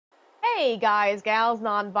Hey guys, gals,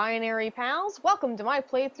 non-binary pals, welcome to my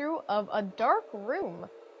playthrough of A Dark Room.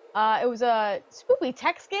 It was a spooky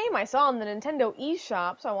text game I saw on the Nintendo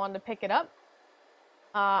eShop, so I wanted to pick it up.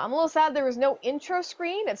 I'm a little sad there was no intro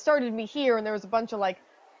screen. It started me here and there was a bunch of like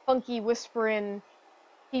funky whispering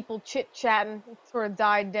people chit-chatting. It sort of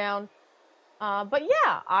died down. But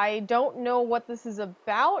yeah, I don't know what this is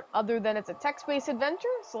about other than it's a text-based adventure,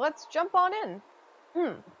 so let's jump on in.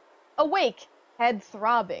 Awake. Head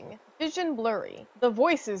throbbing, vision blurry. The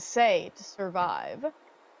voices say to survive.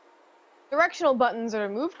 Directional buttons are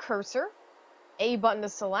to move cursor, A button to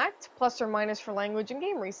select, plus or minus for language and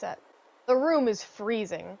game reset. The room is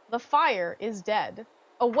freezing. The fire is dead.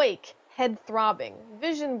 Awake, head throbbing,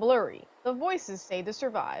 vision blurry. The voices say to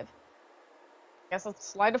survive. Guess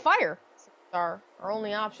let's light a fire. It's our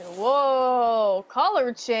only option. Whoa,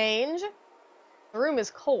 color change. The room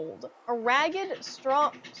is cold. A ragged,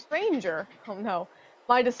 stranger. Oh no.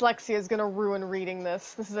 My dyslexia is gonna ruin reading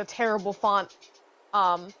this. This is a terrible font.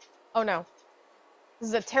 Oh no. This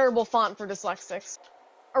is a terrible font for dyslexics.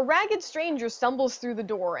 A ragged stranger stumbles through the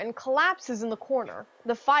door and collapses in the corner.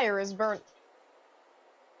 The fire is burnt.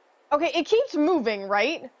 Okay, it keeps moving,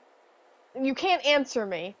 right? You can't answer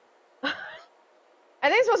me. I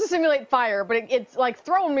think it's supposed to simulate fire, but it's like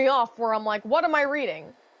throwing me off where I'm like, what am I reading?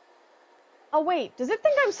 Oh wait, does it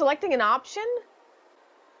think I'm selecting an option?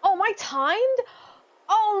 Oh, am I timed?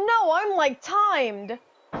 Oh no, I'm like timed.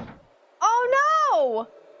 Oh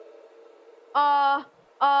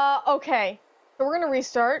no! Okay. So we're gonna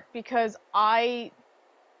restart because I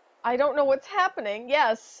don't know what's happening.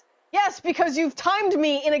 Yes. Yes, because you've timed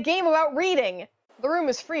me in a game about reading. The room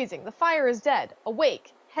is freezing. The fire is dead.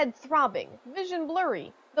 Awake. Head throbbing. Vision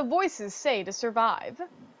blurry. The voices say to survive.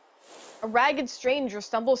 A ragged stranger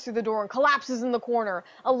stumbles through the door and collapses in the corner.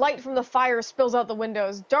 A light from the fire spills out the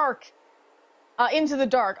windows. Dark. Into the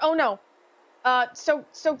dark. Oh no.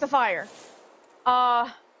 Stoke the fire.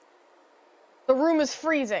 The room is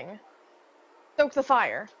freezing. Stoke the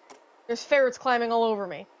fire. There's ferrets climbing all over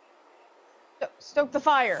me. Stoke the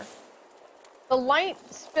fire. The light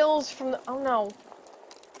spills from the... Oh no.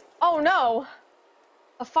 Oh no!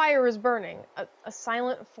 A fire is burning. A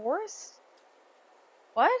silent forest?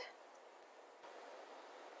 What?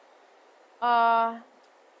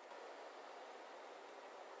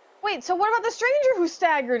 Wait, so what about the stranger who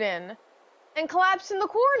staggered in and collapsed in the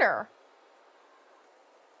corner?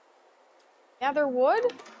 Gather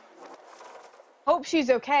wood? Hope she's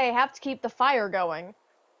okay. Have to keep the fire going.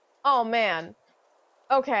 Oh, man.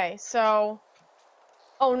 Okay, so...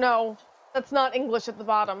 Oh, no. That's not English at the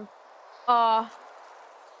bottom.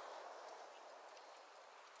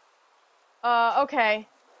 Okay.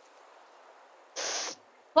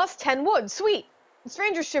 Plus 10 wood. Sweet. The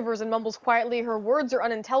stranger shivers and mumbles quietly. Her words are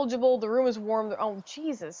unintelligible. The room is warm. Oh,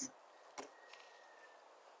 Jesus.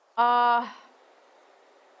 To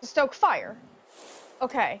stoke fire.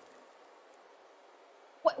 Okay.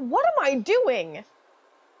 What am I doing?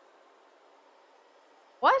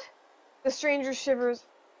 What? The stranger shivers.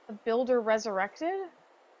 The builder resurrected?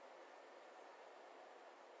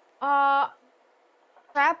 Trap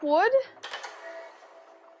wood?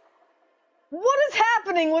 What is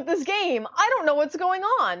happening with this game? I don't know what's going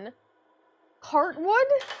on. Cartwood?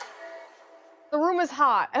 The room is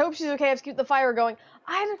hot. I hope she's okay. I have to keep the fire going.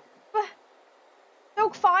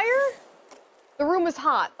 Stoke fire? The room is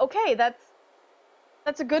hot. Okay,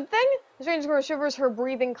 that's a good thing? The strange girl shivers, her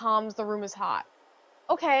breathing calms, the room is hot.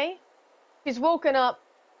 Okay. She's woken up,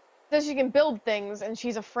 says she can build things, and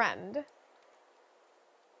she's a friend.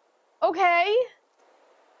 Okay.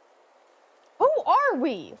 Who are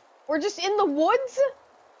we? We're just in the woods?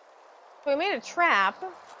 So we made a trap.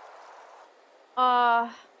 A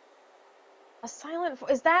silent...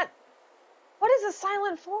 Is that... What does a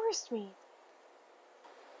silent forest mean?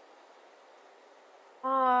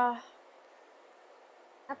 Trap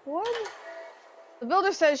wood? The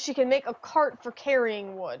builder says she can make a cart for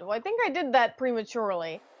carrying wood. Well, I think I did that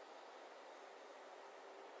prematurely.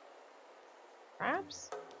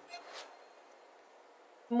 Traps?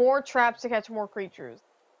 More traps to catch more creatures.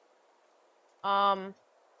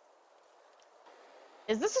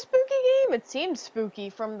 Is this a spooky game? It seemed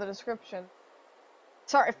spooky from the description.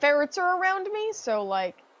 Sorry, ferrets are around me, so,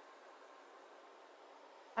 like...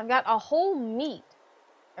 I've got a whole meat,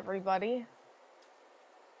 everybody.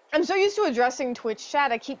 I'm so used to addressing Twitch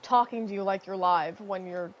chat, I keep talking to you like you're live when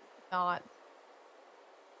you're not.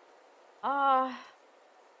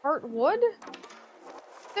 Heart wood?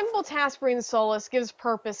 Simple task brings solace, gives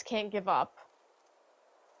purpose, can't give up.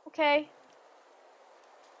 Okay.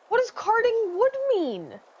 What does carting wood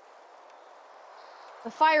mean?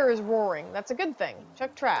 The fire is roaring. That's a good thing.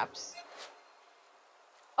 Check traps.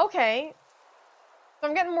 Okay. So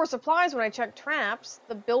I'm getting more supplies when I check traps.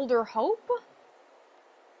 The builder hope?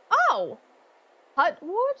 Oh! Hut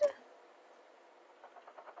wood?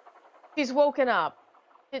 She's woken up.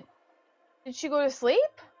 Did she go to sleep?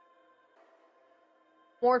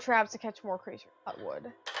 More traps to catch more creatures. Hut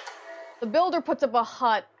wood. The builder puts up a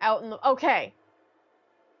hut out in the... Okay.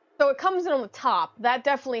 So it comes in on the top. That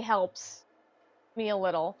definitely helps me a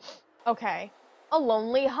little. Okay. A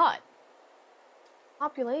lonely hut.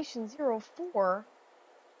 Population 04.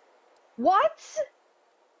 What?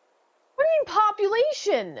 What do you mean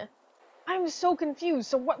population? I'm so confused.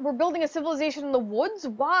 So what? We're building a civilization in the woods?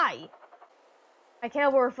 Why? I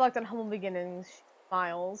can't but reflect on humble beginnings. She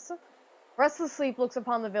smiles. Restless sleep looks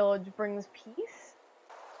upon the village, brings peace.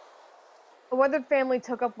 A weathered family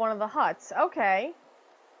took up one of the huts. Okay.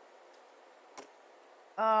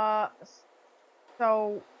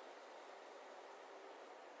 So...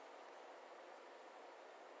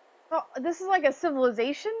 Oh, this is like a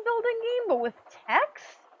civilization building game, but with text?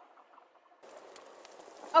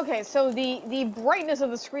 Okay, so the brightness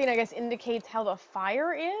of the screen, I guess, indicates how the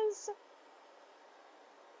fire is?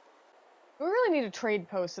 We really need a trade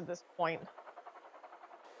post at this point.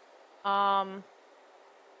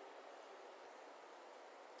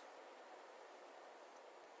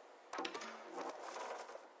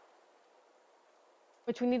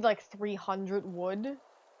 Which we need like 300 wood.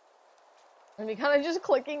 And we kind of just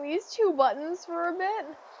clicking these two buttons for a bit.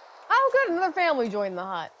 Oh, good, another family joined the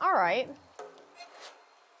hut. Alright.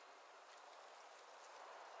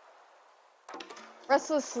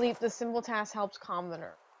 Restless sleep, the simple task helps calm the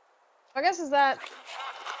nerve. I guess is that...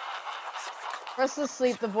 Restless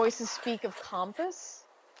sleep, the voices speak of compass?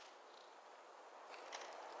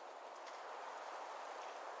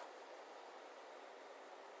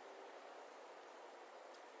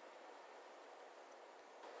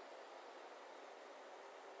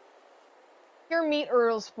 Your meat or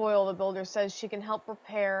it'll spoil, the builder says she can help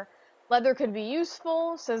repair. Leather could be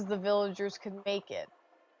useful, says the villagers could make it.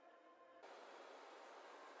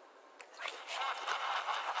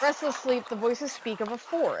 Restless sleep, the voices speak of a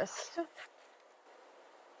forest.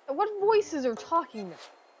 What voices are talking now?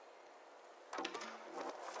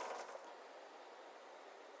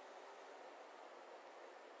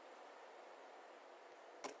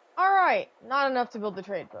 Alright, not enough to build the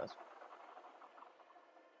trade post.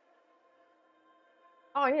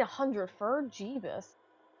 Oh, I need 100 fur? Jeebus.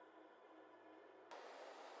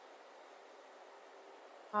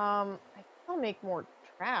 I think I'll make more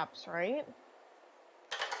traps, right?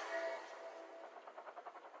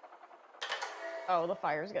 Oh, the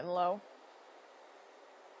fire's getting low.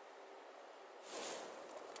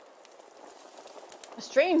 A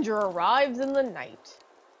stranger arrives in the night.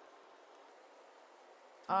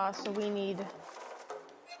 So we need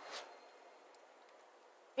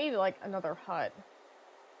like another hut.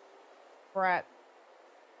 Brett.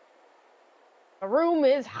 The room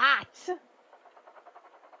is hot!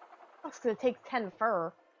 That's gonna take 10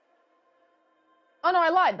 fur. Oh no, I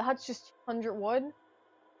lied. The hut's just 100 wood.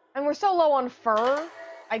 And we're so low on fur,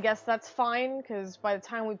 I guess that's fine, because by the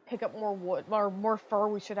time we pick up more wood, or more fur,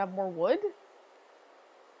 we should have more wood.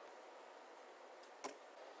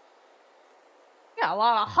 Yeah, a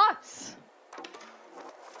lot of huts!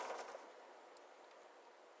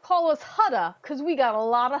 Call us Hutta, because we got a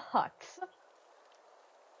lot of huts.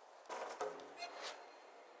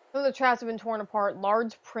 Some of the traps have been torn apart.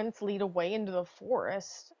 Large prints lead away into the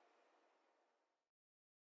forest.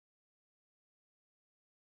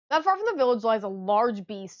 Not far from the village lies a large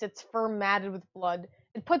beast, its fur matted with blood.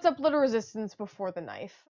 It puts up little resistance before the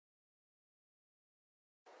knife.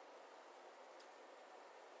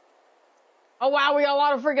 Oh wow, we got a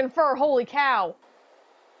lot of freaking fur, holy cow!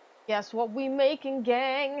 Guess what we making,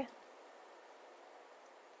 gang?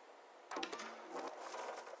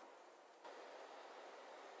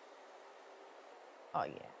 Oh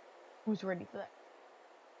yeah. Who's ready for that?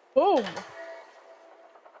 Boom!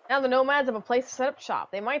 Now the nomads have a place to set up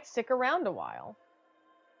shop. They might stick around a while.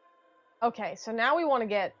 Okay, so now we want to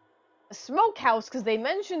get a smokehouse because they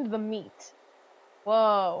mentioned the meat.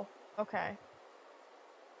 Whoa. Okay.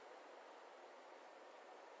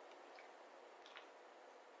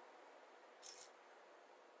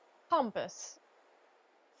 Compass.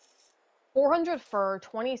 400 fur,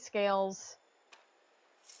 20 scales.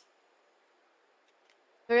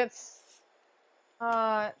 So it's...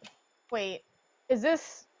 wait. Is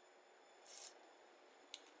this...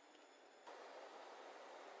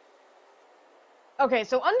 Okay,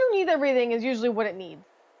 so underneath everything is usually what it needs.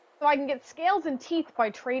 So I can get scales and teeth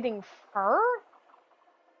by trading fur?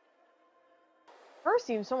 Fur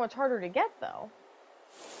seems so much harder to get, though.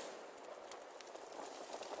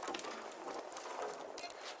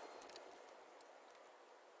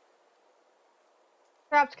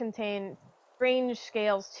 Traps contain strange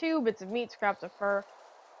scales too, bits of meat, scraps of fur.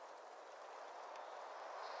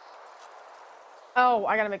 Oh,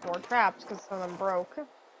 I gotta make more traps because some of them broke.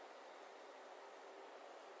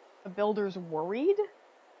 The builder's worried?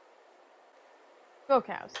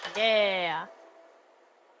 Smokehouse. Yeah.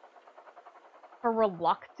 Her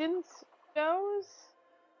reluctance shows?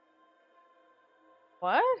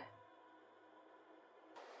 What?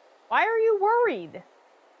 Why are you worried?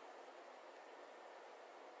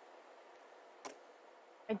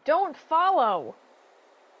 I don't follow.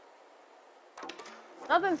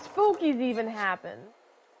 Nothing spooky's even happened.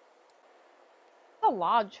 What's a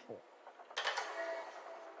lodge for?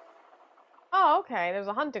 Oh, okay. There's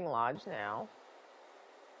a hunting lodge now.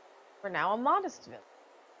 We're now a modest village.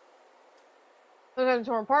 Sometimes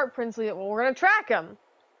torn apart, Princely. Well, we're gonna track him.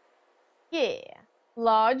 Yeah.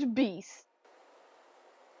 Lodge beast.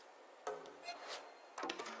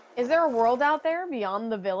 Is there a world out there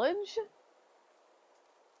beyond the village?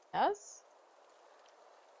 Yes.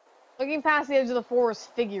 Looking past the edge of the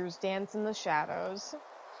forest, figures dance in the shadows.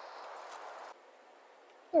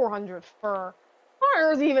 400 fur. What on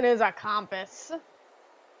earth even is a compass?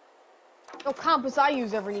 No compass I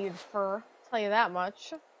use ever needed fur. I'll tell you that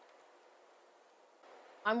much.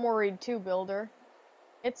 I'm worried too, builder.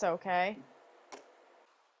 It's okay.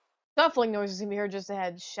 Shuffling noises can be heard just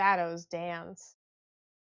ahead. Shadows dance.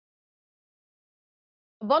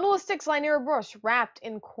 A bundle of sticks lie near a bush, wrapped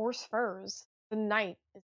in coarse furs. The night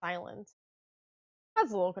is silent.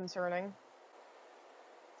 That's a little concerning.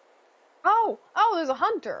 Oh! Oh, there's a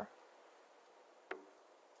hunter!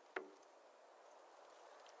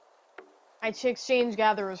 I exchange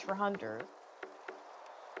gatherers for hunters.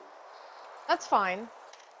 That's fine.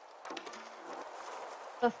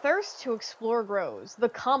 The thirst to explore grows. The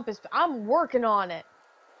compass... I'm working on it!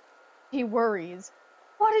 She worries.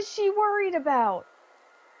 What is she worried about?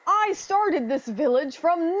 I started this village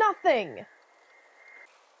from nothing!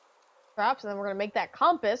 Traps, and then we're gonna make that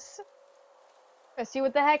compass. Let's see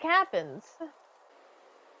what the heck happens.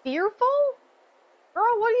 Fearful?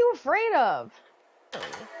 Girl, what are you afraid of?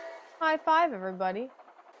 High five, everybody.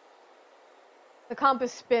 The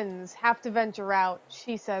compass spins. Have to venture out.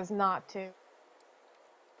 She says not to.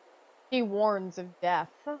 She warns of death.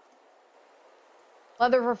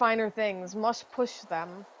 Leather for finer things. Must push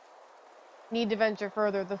them. Need to venture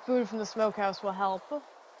further. The food from the smokehouse will help.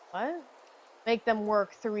 What? Make them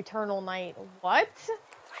work through eternal night. What?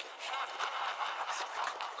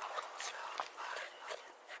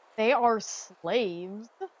 They are slaves?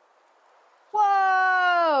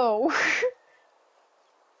 Whoa!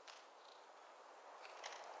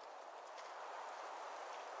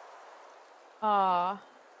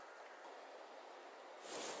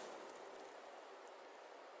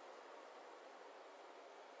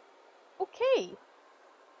 Okay.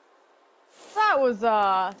 That was,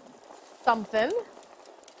 something.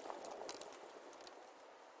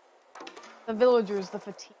 The villagers, the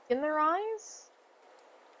fatigue in their eyes?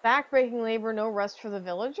 Backbreaking labor, no rest for the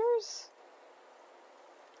villagers?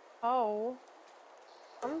 Oh.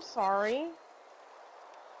 I'm sorry.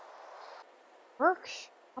 Workshop.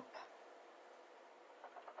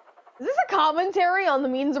 Is this a commentary on the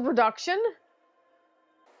means of production?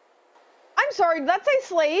 I'm sorry, did that say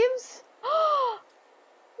slaves?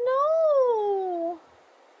 No!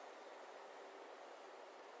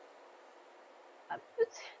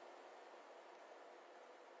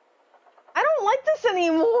 I don't like this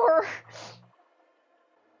anymore!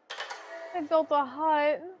 I built a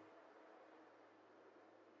hut.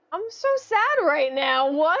 I'm so sad right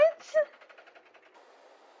now, what?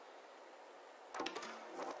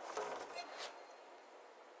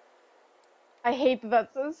 I hate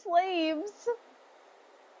that says slaves.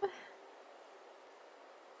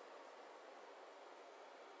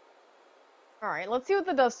 Alright, let's see what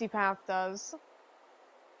the Dusty Path does.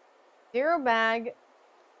 0 bag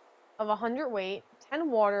of 100 weight,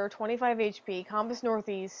 10 water, 25 HP, compass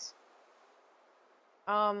northeast.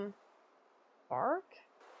 Bark?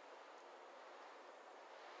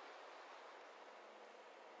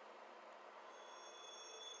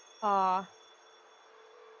 What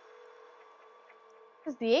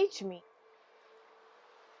does the H mean?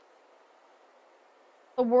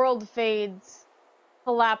 The world fades.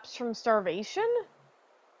 Collapse from starvation?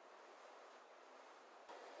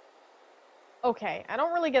 Okay, I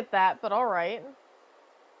don't really get that, but alright.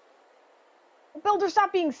 Builder,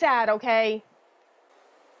 stop being sad, okay?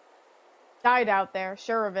 Died out there,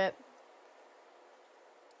 sure of it.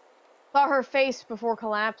 Saw her face before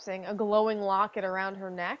collapsing, a glowing locket around her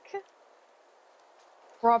neck.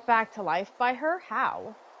 Brought back to life by her?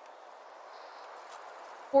 How?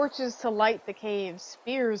 Torches to light the caves,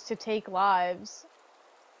 spears to take lives.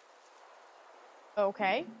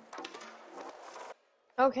 Okay.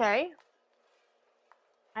 Okay.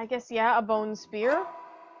 I guess, yeah, a bone spear.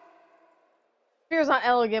 Spear's not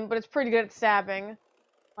elegant, but it's pretty good at stabbing.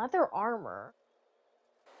 Leather armor.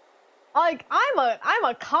 Like, I'm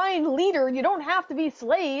a kind leader, you don't have to be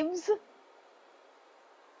slaves.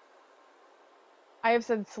 I have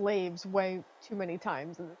said slaves way too many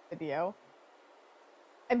times in this video.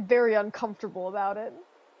 I'm very uncomfortable about it.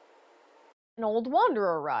 An old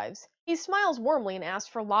wanderer arrives. He smiles warmly and asks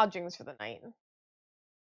for lodgings for the night.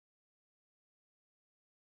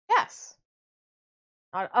 Yes.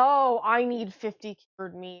 Oh, I need 50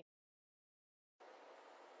 cured meat.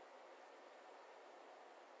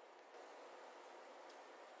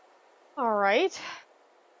 Alright.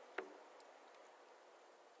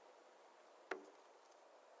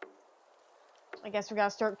 I guess we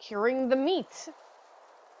gotta start curing the meat.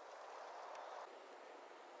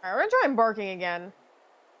 Alright, we're gonna try embarking again.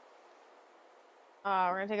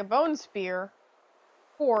 We're gonna take a bone spear,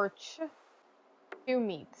 torch, 2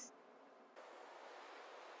 meats.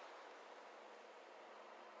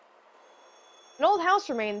 An old house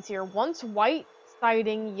remains here, once white,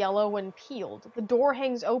 siding, yellow, and peeled. The door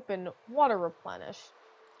hangs open, water replenished.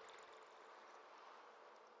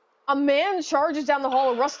 A man charges down the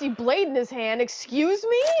hall, a rusty blade in his hand. Excuse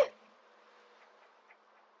me?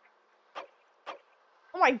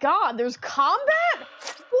 Oh my god, there's combat?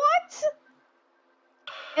 What?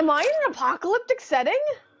 Am I in an apocalyptic setting?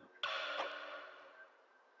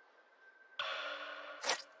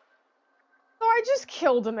 So I just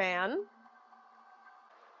killed a man.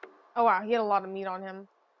 Oh wow, he had a lot of meat on him.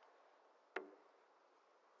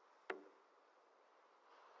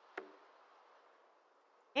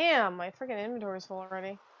 Damn, my freaking inventory's full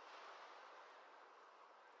already.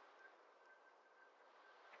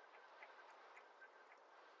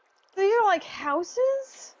 So these are like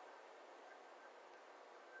houses?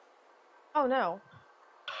 Oh no.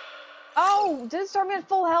 Oh, did it start me at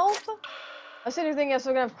full health? I was sitting here thinking I was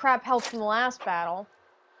gonna have crap health from the last battle.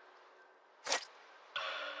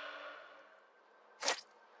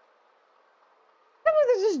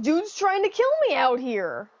 There's just dudes trying to kill me out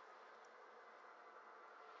here.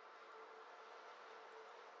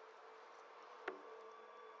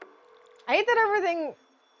 I hate that everything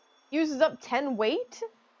uses up 10 weight.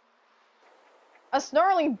 A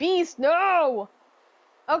snarling beast, no!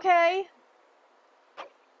 Okay.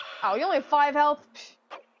 Oh, you only have 5 health? Psh.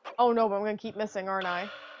 Oh no, but I'm gonna keep missing, aren't I?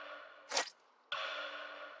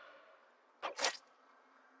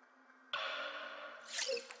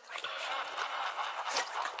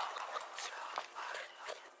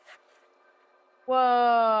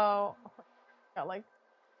 Whoa. Got like...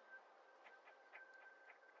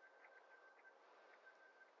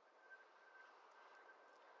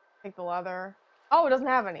 Take the leather. Oh, it doesn't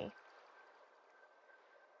have any.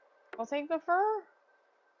 I'll take the fur.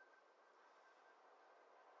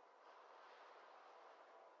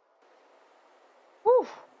 Whew.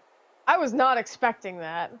 I was not expecting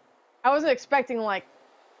that. I wasn't expecting, like,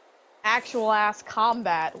 actual ass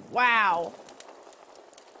combat. Wow.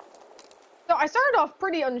 So I started off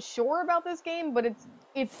pretty unsure about this game, but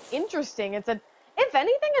it's interesting. If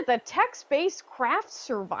anything, it's a text-based craft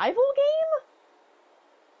survival game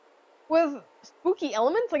with spooky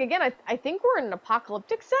elements. Like, again, I think we're in an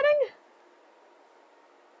apocalyptic setting.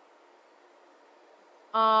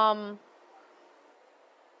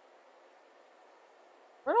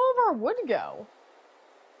 Where'd all of our wood go?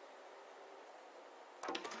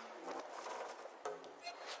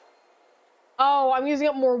 Oh, I'm using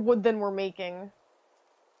up more wood than we're making.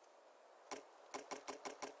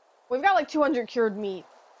 We've got like 200 cured meat.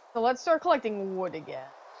 So let's start collecting wood again.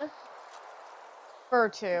 Fur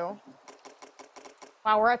too.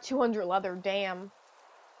 Wow, we're at 200 leather, damn.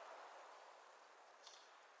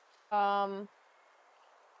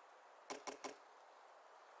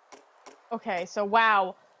 Okay, so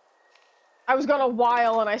wow. I was gonna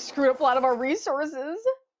while and I screwed up a lot of our resources.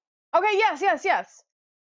 Okay, yes.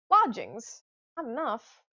 Lodgings. Not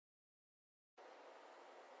enough.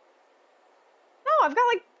 No,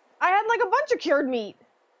 I had like a bunch of cured meat.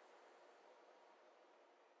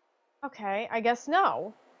 Okay, I guess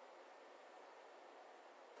no.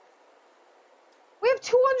 We have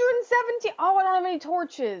 270. Oh, I don't have any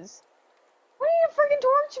torches. What do you need a freaking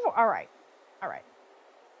torch for? Alright.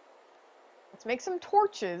 Let's make some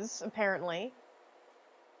torches, apparently.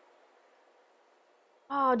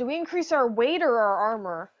 Oh, do we increase our weight or our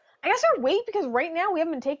armor? I guess our weight, because right now we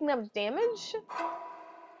haven't been taking that much damage.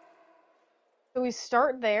 So we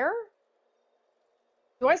start there.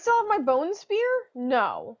 Do I still have my bone spear?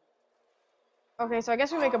 No. Okay, so I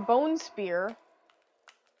guess we make a bone spear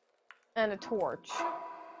and a torch.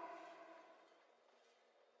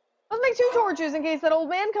 Let's make 2 torches in case that old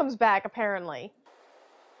man comes back, apparently.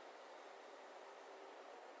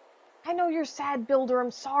 I know you're sad, Builder,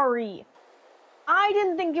 I'm sorry. I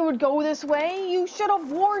didn't think it would go this way. You should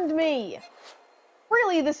have warned me.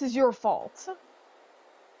 Really, this is your fault.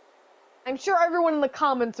 I'm sure everyone in the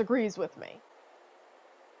comments agrees with me.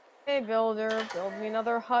 Hey, Builder, build me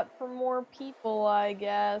another hut for more people, I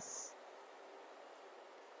guess.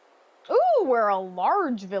 Ooh, we're a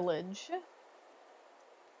large village.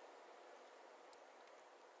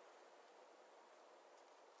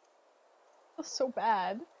 That's so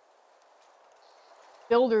bad.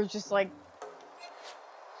 Builders just, like,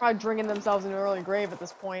 probably drinking themselves into an early grave at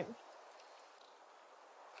this point.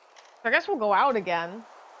 I guess we'll go out again.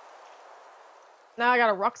 Now I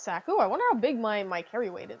got a rucksack. Ooh, I wonder how big my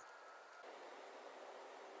carry weight is.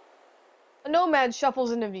 A nomad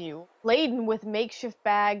shuffles into view, laden with makeshift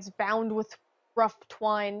bags, bound with rough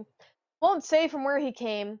twine. Won't say from where he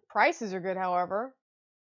came. Prices are good, however.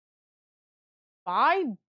 Buy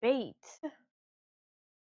bait.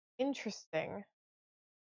 Interesting.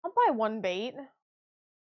 I'll buy 1 bait.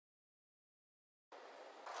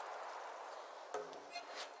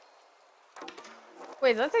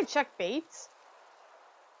 Wait, did that say check baits?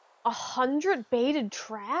 100 baited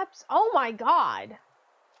traps? Oh my god!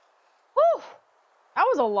 Whew! That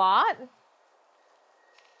was a lot.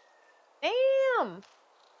 Damn!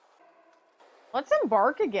 Let's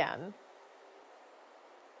embark again.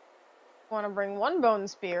 Want to bring 1 bone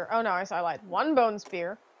spear. Oh no, I lied. 1 bone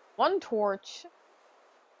spear, 1 torch,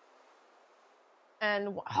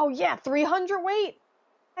 and oh yeah, 300 weight.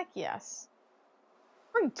 Heck yes.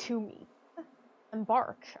 Bring 2 meat.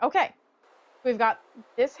 Embark. Okay. We've got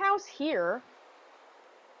this house here.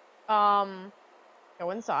 Go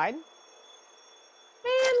inside.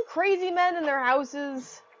 Man, crazy men in their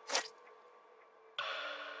houses.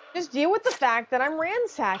 Just deal with the fact that I'm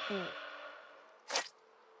ransacking.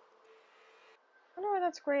 I wonder why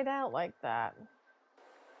that's grayed out like that.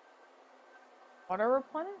 Water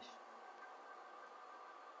replenish?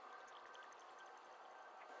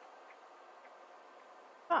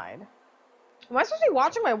 Side. Am I supposed to be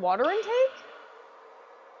watching my water intake?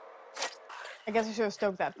 I guess I should have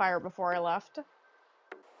stoked that fire before I left.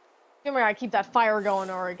 I gotta keep that fire going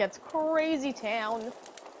or it gets crazy town.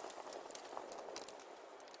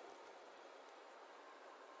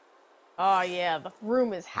 Oh yeah, the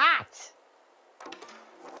room is hot.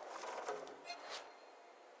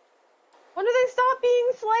 When do they stop being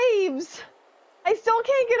slaves? I still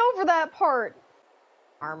can't get over that part.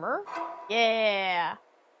 Armor? Yeah.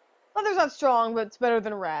 Leather's not strong, but it's better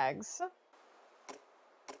than rags.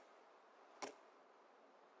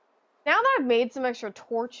 Now that I've made some extra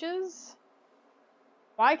torches,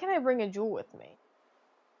 why can't I bring a jewel with me?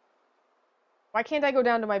 Why can't I go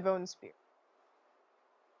down to my bone spear?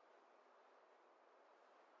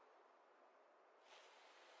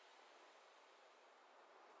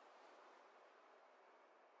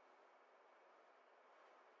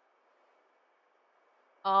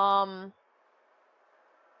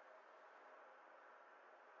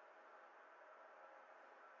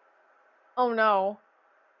 Oh no.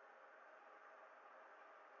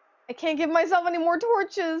 I can't give myself any more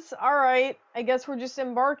torches. Alright, I guess we're just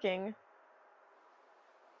embarking.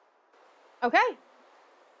 Okay.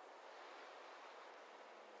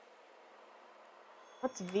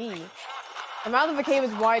 What's V? The mouth of the cave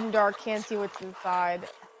is wide and dark, can't see what's inside.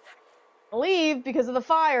 I'll leave because of the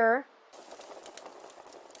fire.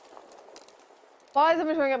 Supplies have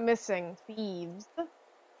been showing up missing. Thieves.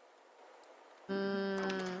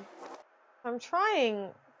 I'm trying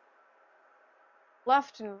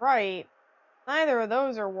left and right. Neither of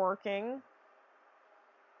those are working.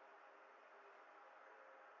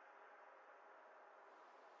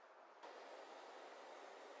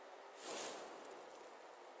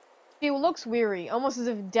 She looks weary, almost as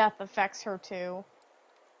if death affects her too.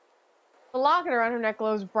 The locket around her neck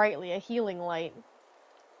glows brightly, a healing light.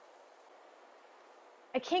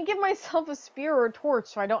 I can't give myself a spear or a torch,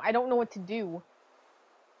 so I don't know what to do.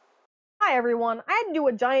 Hi everyone, I had to do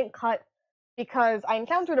a giant cut because I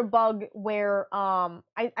encountered a bug where, I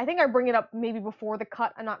think I bring it up maybe before the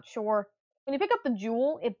cut, I'm not sure. When you pick up the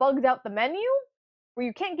jewel, it bugs out the menu, where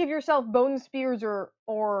you can't give yourself bone spears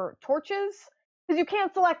or torches, because you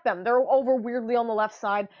can't select them. They're over weirdly on the left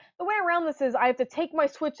side. The way around this is I have to take my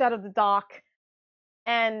Switch out of the dock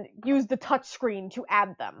and use the touch screen to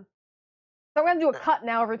add them. So I'm going to do a cut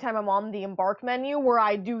now every time I'm on the embark menu where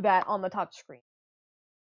I do that on the touch screen.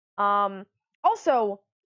 Also,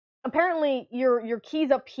 apparently your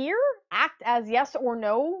keys up here act as yes or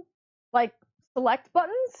no, like select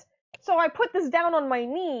buttons. So I put this down on my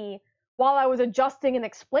knee while I was adjusting and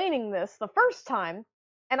explaining this the first time,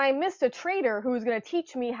 and I missed a trader who was going to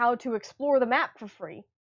teach me how to explore the map for free.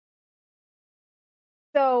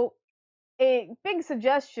 So a big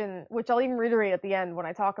suggestion, which I'll even reiterate at the end when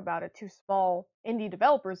I talk about it to small indie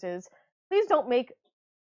developers, is please don't make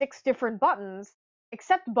 6 different buttons,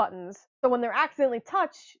 except buttons, so when they're accidentally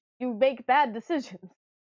touched, you make bad decisions.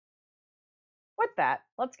 With that,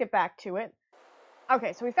 let's get back to it.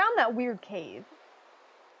 Okay, so we found that weird cave.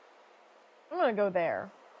 I'm gonna go there.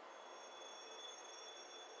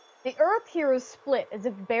 The earth here is split, as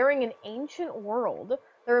if bearing an ancient world.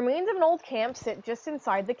 The remains of an old camp sit just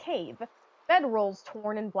inside the cave. Bedrolls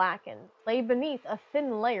torn and blackened, lay beneath a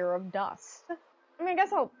thin layer of dust. I mean, I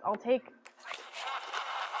guess I'll take...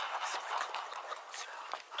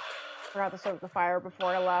 Forgot to stoke the fire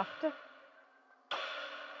before I left.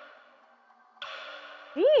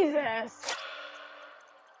 Jesus!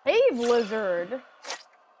 Cave lizard!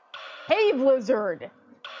 Cave lizard!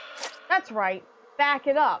 That's right. Back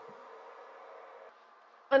it up.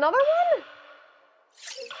 Another one?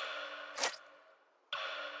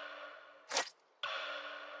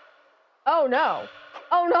 Oh no.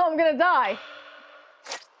 Oh no, I'm gonna die.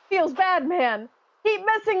 Feels bad, man. Keep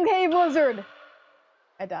missing, cave lizard.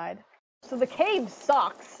 I died. So the cave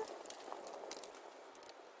sucks.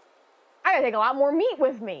 I gotta take a lot more meat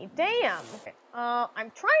with me. Damn. Okay.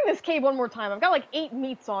 I'm trying this cave one more time. I've got like 8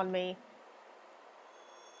 meats on me.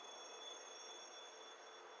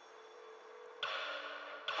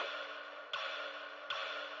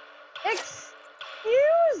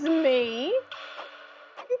 Excuse me?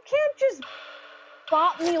 You can't just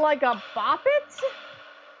bop me like a boppet?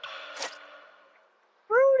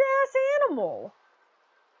 Rude-ass animal.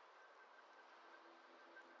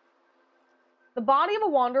 The body of a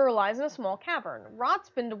wanderer lies in a small cavern. Rot's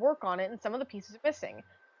been to work on it and some of the pieces are missing.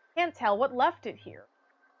 Can't tell what left it here.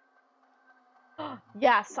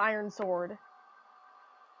 Yes, iron sword.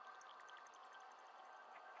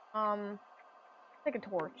 Take a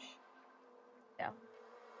torch. Yeah.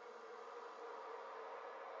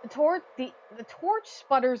 The torch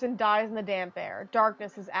sputters and dies in the damp air.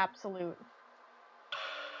 Darkness is absolute.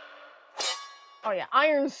 Oh yeah,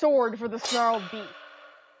 iron sword for the snarled beast.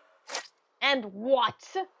 And what?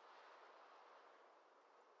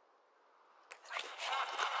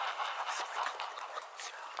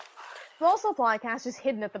 Small supply cache is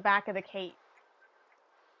hidden at the back of the cave.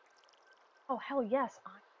 Oh hell yes.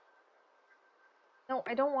 No,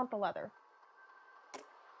 I don't want the leather.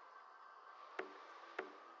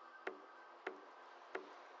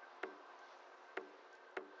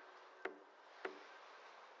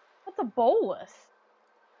 What's a bolus?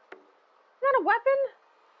 Is that a weapon?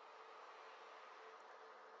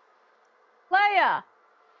 Leia!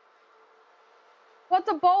 What's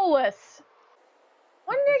a bolus?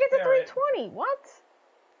 When did I get to 320? What?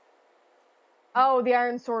 Oh, the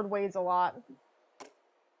iron sword weighs a lot.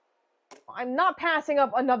 I'm not passing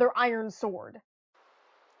up another iron sword.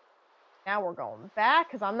 Now we're going back,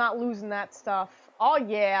 because I'm not losing that stuff. Oh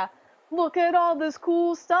yeah, look at all this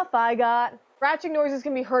cool stuff I got. Scratching noises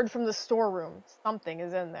can be heard from the storeroom. Something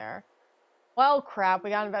is in there. Well, crap, we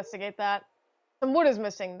gotta investigate that. Some wood is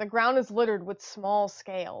missing. The ground is littered with small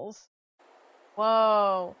scales.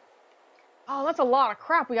 Whoa. Oh, that's a lot of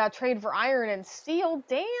crap we gotta trade for iron and steel.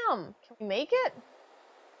 Damn. Can we make it?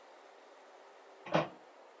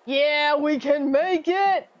 Yeah, we can make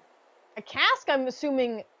it! A cask, I'm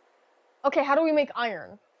assuming... Okay, how do we make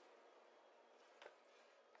iron?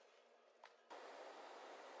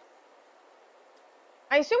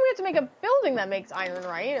 I assume we have to make a building that makes iron,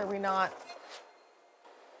 right? Are we not?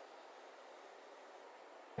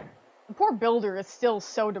 The poor builder is still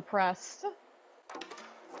so depressed.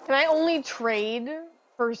 Can I only trade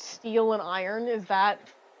for steel and iron? Is that...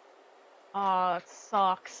 that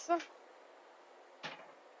sucks.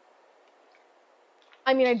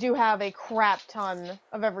 I mean, I do have a crap ton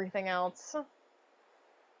of everything else.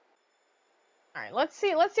 Alright, let's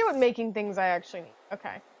see what making things I actually need.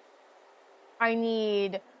 Okay. I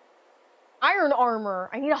need iron armor.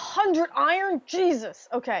 I need 100 iron? Jesus!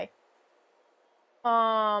 Okay.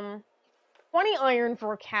 20 iron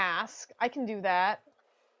for a cask. I can do that.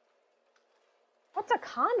 What's a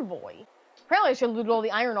convoy? Apparently I should loot all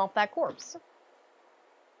the iron off that corpse.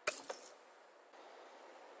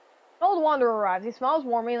 An old wanderer arrives. He smiles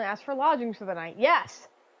warmly and asks for lodgings for the night. Yes!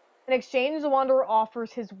 In exchange, the wanderer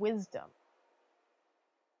offers his wisdom.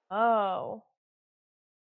 Oh.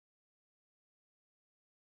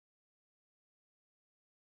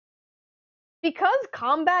 Because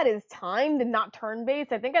combat is timed and not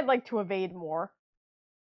turn-based, I think I'd like to evade more.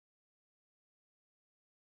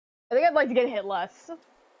 I think I'd like to get hit less.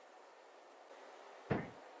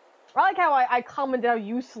 I like how I commented how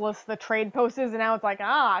useless the trade post is, and now it's like,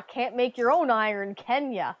 can't make your own iron,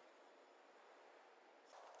 can ya?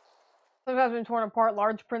 Sometimes been torn apart,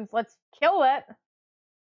 large prince, let's kill it!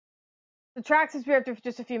 The tracks disappear after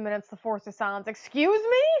just a few minutes, the force is silence. Excuse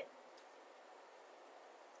me?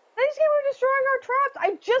 They just keep destroying our traps!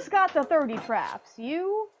 I just got to 30 traps.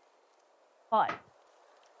 You... butt.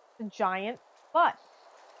 The giant butt.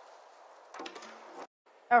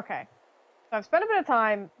 Okay. So I've spent a bit of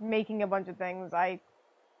time making a bunch of things. I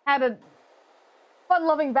had a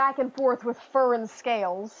fun-loving back and forth with fur and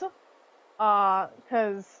scales.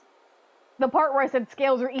 Because the part where I said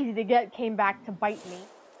scales are easy to get came back to bite me.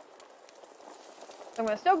 So I'm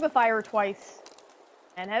gonna stoke the fire twice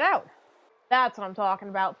and head out. That's what I'm talking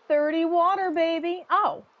about. 30 water, baby!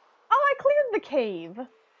 Oh, I cleared the cave.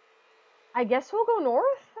 I guess we'll go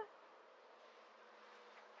north?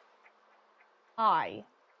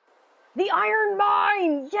 The iron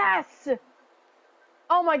mine! Yes!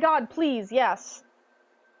 Oh my god, please, yes.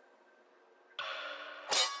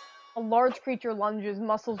 A large creature lunges,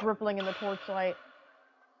 muscles rippling in the torchlight.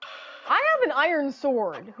 I have an iron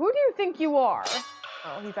sword. Who do you think you are?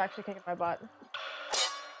 Oh, he's actually kicking my butt.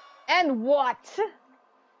 And what?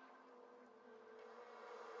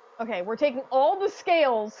 Okay, we're taking all the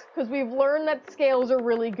scales, because we've learned that scales are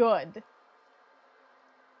really good.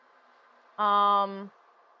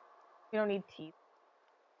 We don't need teeth.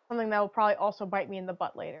 Something that will probably also bite me in the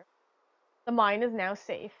butt later. The mine is now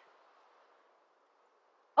safe.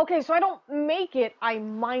 Okay, so I don't make it, I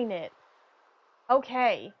mine it.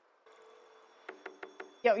 Okay.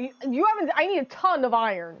 Yo, you haven't... I need a ton of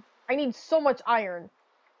iron. I need so much iron.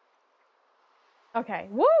 Okay,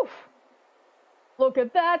 woof! Look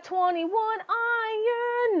at that, 21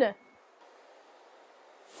 iron!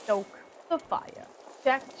 Stoke the fire.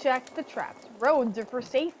 Check the traps. Roads are for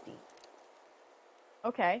safety.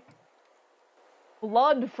 Okay.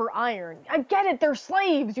 Blood for iron. I get it, they're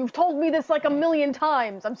slaves! You've told me this like a million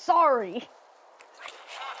times. I'm sorry.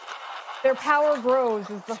 Their power grows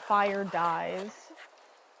as the fire dies.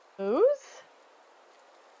 Whose?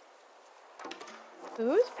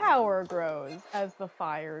 Whose power grows as the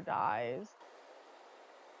fire dies?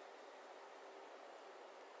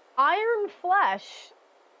 Iron flesh.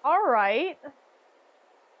 Alright.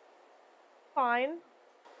 Fine.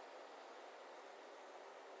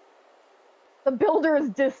 The builder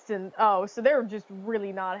is distant. Oh, so they're just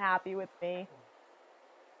really not happy with me.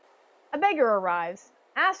 A beggar arrives.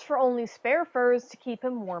 Asks for only spare furs to keep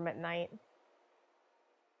him warm at night.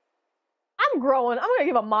 I'm growing. I'm gonna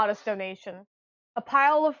give a modest donation. A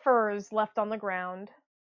pile of furs left on the ground.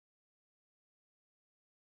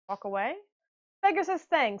 Walk away. Beggar says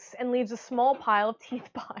thanks and leaves a small pile of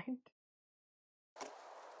teeth behind.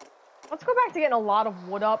 Let's go back to getting a lot of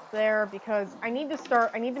wood up there because I need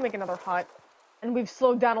to make another hut. And we've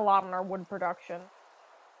slowed down a lot on our wood production.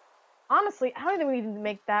 Honestly, how do we even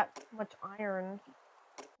make that much iron?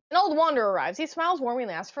 An old wanderer arrives. He smiles warmly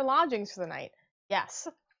and asks for lodgings for the night. Yes.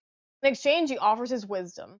 In exchange, he offers his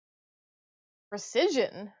wisdom.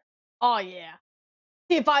 Precision? Oh yeah.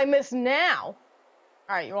 See if I miss now.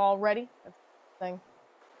 Alright, you all ready? That's the thing.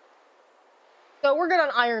 So we're good on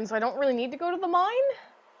iron, so I don't really need to go to the mine.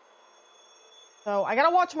 So I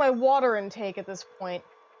gotta watch my water intake at this point.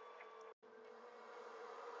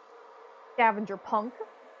 Scavenger punk.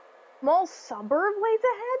 Small suburb lays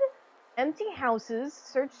ahead? Empty houses,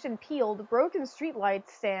 searched and peeled, broken streetlights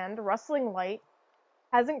stand, rustling light.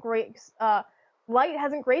 Light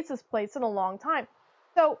hasn't graced this place in a long time.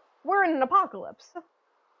 So, we're in an apocalypse.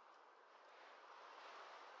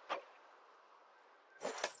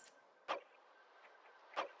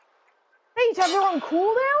 They each have their own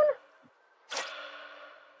cooldown?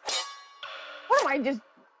 What am I, just...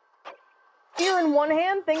 spear in one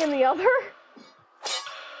hand, thing in the other?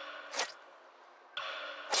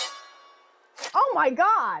 Oh my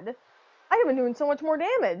god! I have been doing so much more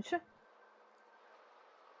damage.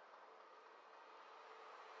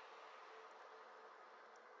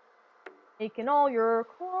 Taking all your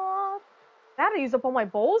cloth. That I use up all my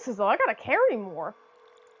boluses though, I gotta carry more.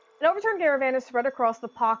 An overturned caravan is spread across the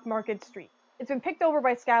pock market street. It's been picked over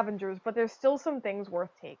by scavengers, but there's still some things worth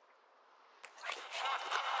taking.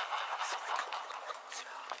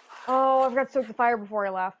 Oh, I forgot to stoke the fire before I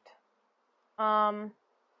left.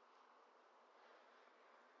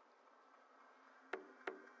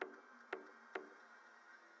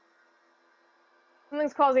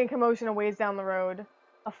 Something's causing a commotion a ways down the road.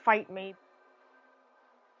 A fight, maybe.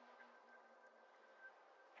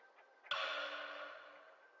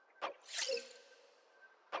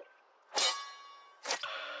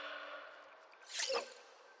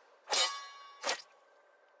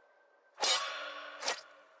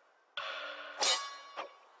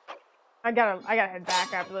 I gotta head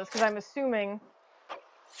back after this, because I'm assuming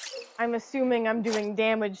I'm doing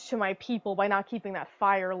damage to my people by not keeping that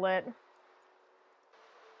fire lit.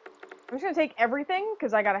 I'm just gonna take everything,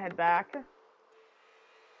 because I gotta head back.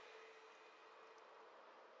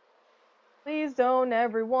 Please don't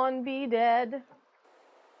everyone be dead.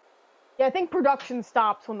 Yeah, I think production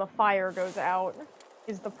stops when the fire goes out,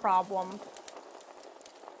 is the problem.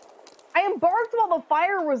 I embarked while the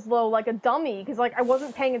fire was low like a dummy, because, like, I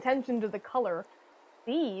wasn't paying attention to the color.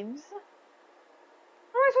 Thieves?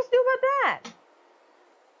 What am I supposed to do about that?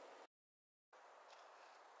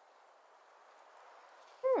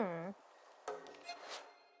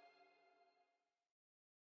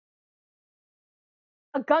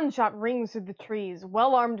 A gunshot rings through the trees.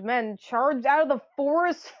 Well-armed men charged out of the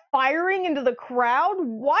forest, firing into the crowd?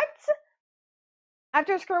 What?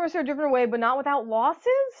 After a skirmish, they're driven away, but not without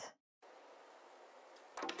losses?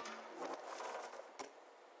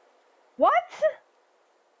 What?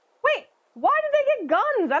 Wait, why did they get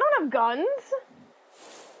guns? I don't have guns.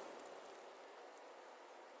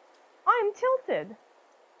 I'm tilted.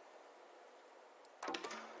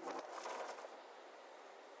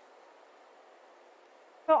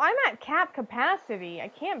 So I'm at cap capacity. I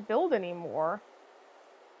can't build anymore.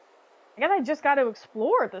 I guess I just got to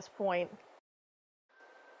explore at this point.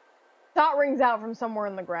 Shot rings out from somewhere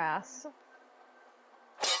in the grass.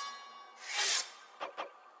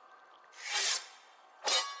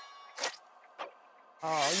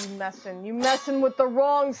 Oh, you messing with the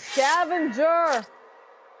wrong scavenger!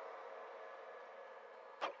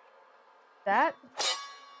 That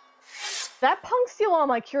punk steal all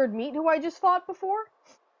my cured meat who I just fought before?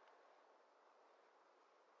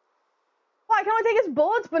 Why, I can only take his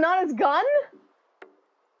bullets but not his gun?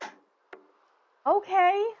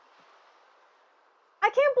 Okay. I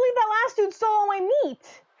can't believe that last dude stole all my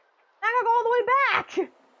meat! I gotta go all the way back!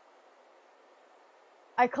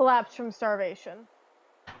 I collapsed from starvation.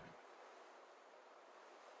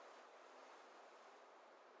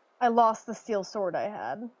 I lost the steel sword I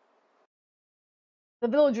had. The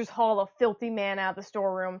villagers haul a filthy man out of the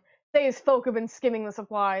storeroom. Say his folk have been skimming the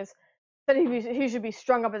supplies. Said he should be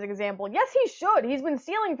strung up as an example. Yes, he should! He's been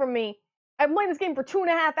stealing from me! I've been playing this game for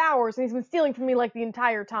 2.5 hours, and he's been stealing from me, like, the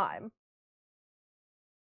entire time.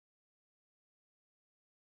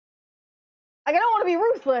 Like, I don't want to be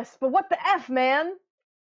ruthless, but what the F, man?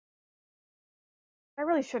 I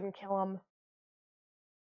really shouldn't kill him.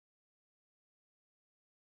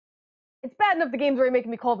 It's bad enough the game's already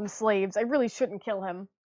making me call them slaves. I really shouldn't kill him.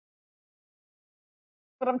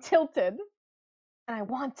 But I'm tilted. And I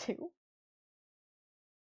want to.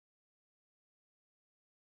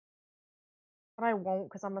 But I won't,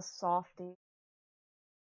 because I'm a softie.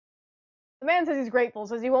 The man says he's grateful,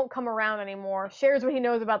 says he won't come around anymore. Shares what he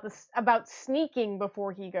knows about sneaking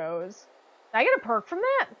before he goes. Did I get a perk from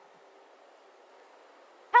that?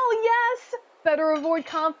 Hell yes! Better avoid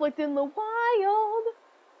conflict in the wild.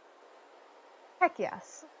 Heck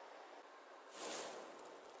yes.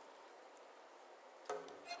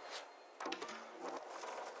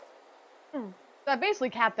 So I basically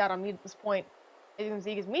capped out on meat at this point. As you can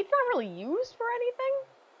see, because meat's not really used for anything.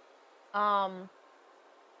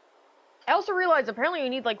 I also realized apparently you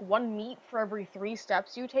need like 1 meat for every 3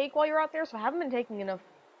 steps you take while you're out there, so I haven't been taking enough.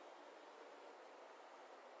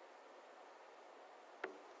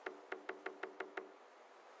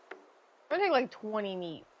 I'm gonna take like 20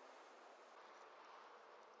 meat.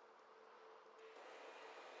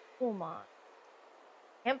 Come on.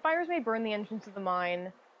 Campfires may burn the entrance of the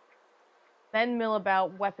mine. Then mill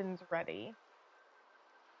about, weapons ready.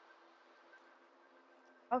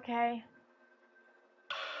 Okay.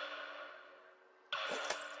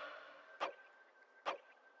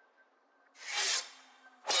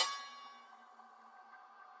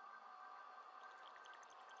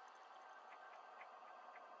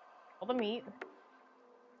 All the meat.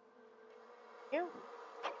 Ew.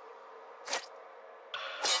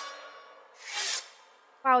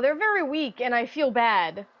 Wow, they're very weak, and I feel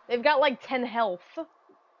bad. They've got like 10 health.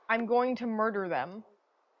 I'm going to murder them.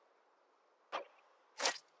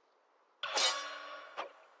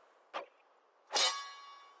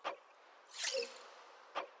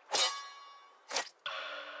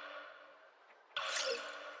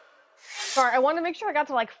 Sorry, I want to make sure I got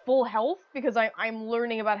to like full health, because I'm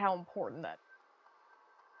learning about how important that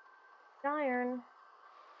is. Iron.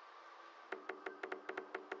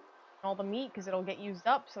 All the meat, because it'll get used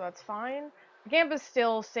up, so that's fine. The camp is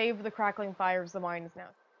still, save the crackling fires, the mine is now.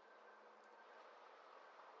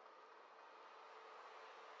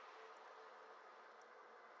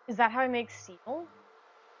 Is that how I make steel?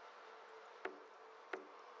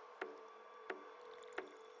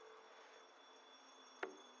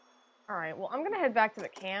 Alright, well, I'm gonna head back to the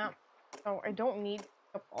camp. So I don't need to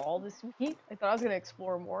pick up all this meat. I thought I was gonna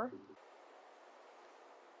explore more.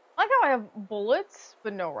 I like how I have bullets,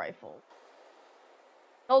 but no rifles.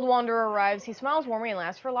 Old wanderer arrives. He smiles warmly and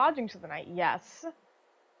asks for lodging for the night. Yes.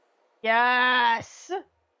 Yes!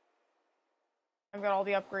 I've got all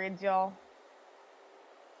the upgrades, y'all.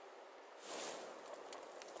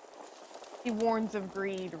 He warns of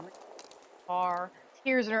greed. Far.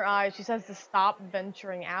 Tears in her eyes. She says to stop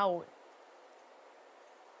venturing out.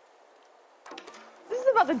 This is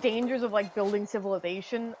about the dangers of, like, building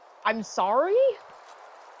civilization. I'm sorry?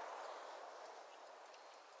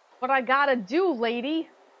 What I gotta do, lady?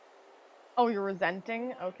 Oh, you're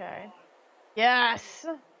resenting? Okay. Yes!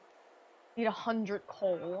 Need 100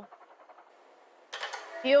 coal.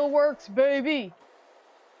 Steel works, baby!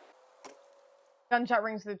 Gunshot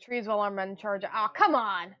rings through the trees while our men charge. Ah, come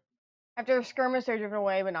on! After a skirmish, they're driven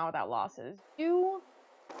away, but not without losses.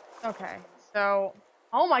 Okay, so...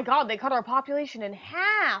 Oh my god, they cut our population in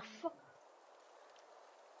half!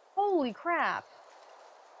 Holy crap.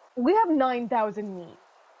 We have 9,000 meat,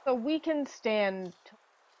 so we can stand...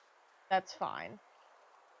 That's fine.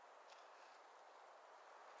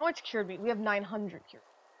 How much cured meat? We have 900 cured.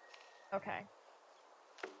 Okay.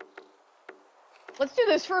 Let's do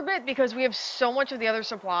this for a bit, because we have so much of the other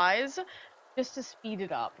supplies, just to speed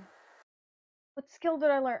it up. What skill did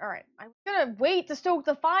I learn? Alright, I'm gonna wait to stoke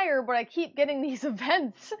the fire, but I keep getting these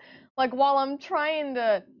events, like, while I'm trying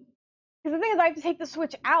to... Because the thing is, I have to take the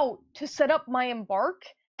switch out to set up my embark,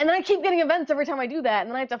 and then I keep getting events every time I do that, and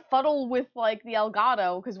then I have to fuddle with, like, the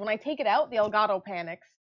Elgato, because when I take it out, the Elgato panics.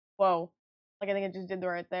 Whoa. Like, I think it just did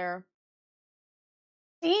right there.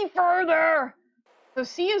 See further! So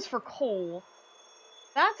C is for coal.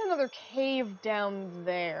 That's another cave down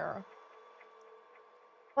there.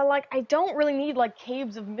 But, like, I don't really need, like,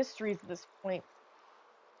 caves of mysteries at this point.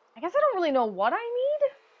 I guess I don't really know what I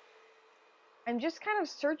need. I'm just kind of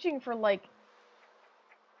searching for, like,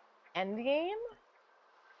 endgame?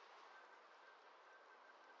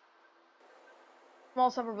 Small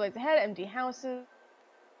silver blades ahead, empty houses.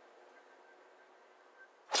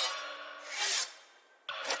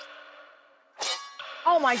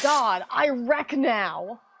 Oh my god, I wreck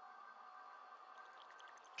now!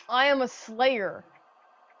 I am a slayer.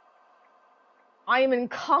 I am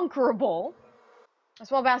inconquerable. A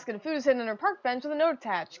small basket of food is hidden under a park bench with a note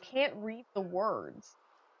attached. Can't read the words.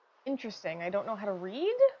 Interesting, I don't know how to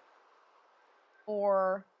read?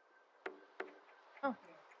 Or... Oh.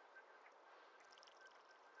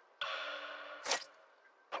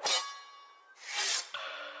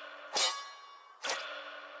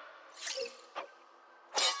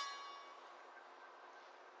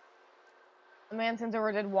 The man sends over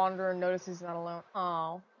a dead wanderer and notices he's not alone.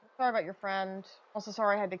 Oh, sorry about your friend. Also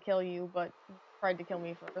sorry I had to kill you, but you tried to kill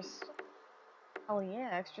me first. Oh yeah,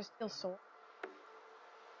 extra steel sword.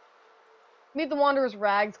 Meet the wanderer's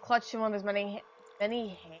rags, clutched in one of his many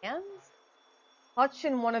hands? Clutched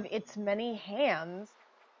in one of its many hands?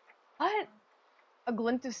 What? A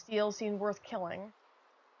glint of steel seemed worth killing.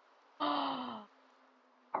 Alright.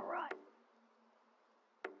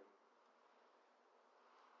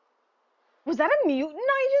 Was that a mutant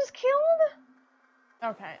I just killed?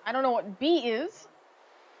 Okay, I don't know what B is.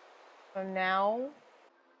 So now...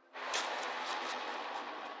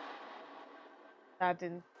 That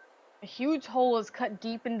didn't... A huge hole is cut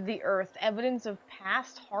deep into the earth, evidence of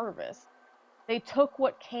past harvest. They took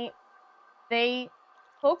what they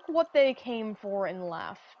came for and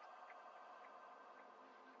left.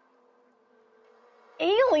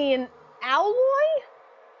 Alien alloy?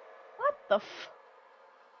 What the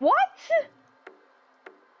What?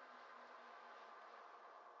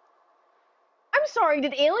 I'm sorry,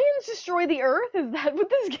 did aliens destroy the Earth? Is that what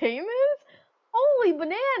this game is? Holy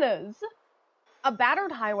bananas! A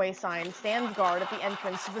battered highway sign stands guard at the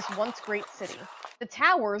entrance to this once great city. The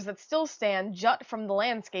towers that still stand jut from the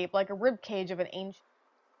landscape like a ribcage of an ancient.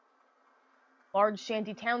 Large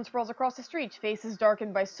shanty town sprawls across the street, faces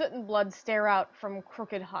darkened by soot and blood stare out from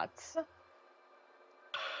crooked huts.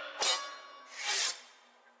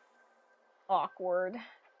 Awkward.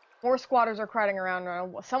 More squatters are crowding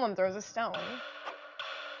around. Someone throws a stone.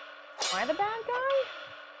 Am I the bad guy?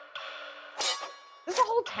 Is this a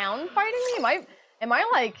whole town fighting me? Am I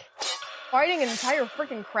like fighting an entire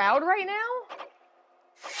freaking crowd right now?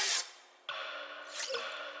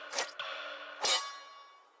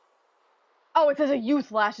 Oh, it says a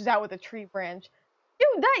youth lashes out with a tree branch.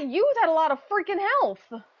 Dude, that youth had a lot of freaking health.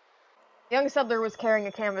 The young settler was carrying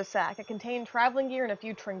a canvas sack. It contained traveling gear and a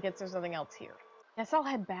few trinkets. There's nothing else here. Guess I'll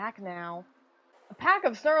head back now. A pack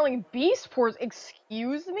of snarling beast pores.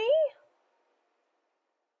 Excuse me?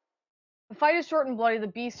 The fight is short and bloody. The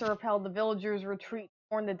beasts are repelled. The villagers retreat.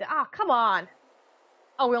 Mourn the ah, come on!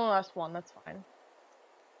 Oh, we only lost one. That's fine.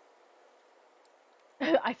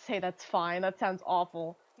 I say that's fine. That sounds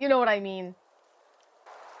awful. You know what I mean.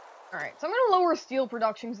 Alright, so I'm going to lower steel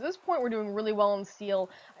production, because at this point we're doing really well in steel.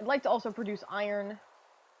 I'd like to also produce iron.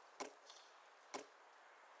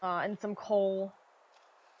 And some coal.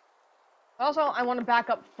 Also, I want to back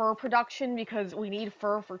up fur production, because we need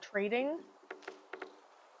fur for trading.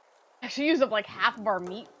 I should use up like half of our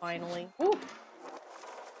meat, finally. Oof.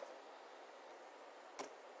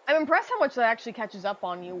 I'm impressed how much that actually catches up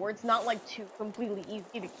on you, where it's not like too completely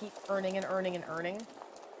easy to keep earning and earning and earning.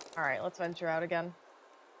 Alright, let's venture out again.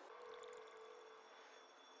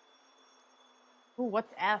 Ooh,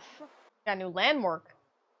 what's F? Got a new landmark.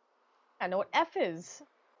 I know what F is.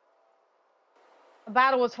 A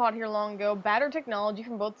battle was fought here long ago. Battered technology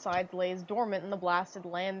from both sides lays dormant in the blasted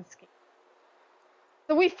landscape.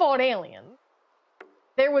 So we fought aliens.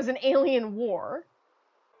 There was an alien war.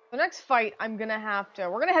 The next fight, we're gonna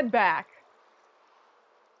head back.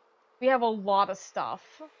 We have a lot of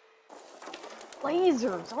stuff.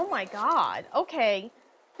 Lasers, oh my god. Okay.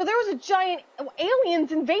 So there was a giant,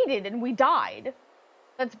 aliens invaded and we died.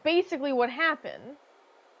 That's basically what happened.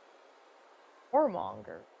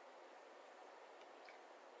 Warmonger.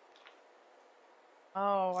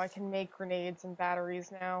 Oh, I can make grenades and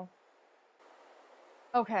batteries now.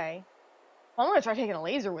 Okay. Well, I'm gonna try taking a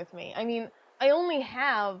laser with me. I mean, I only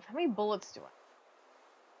have... How many bullets do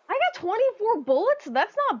I got 24 bullets?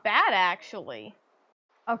 That's not bad, actually.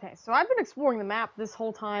 Okay, so I've been exploring the map this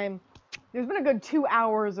whole time. There's been a good 2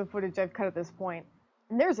 hours of footage I've cut at this point.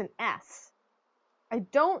 And there's an S. I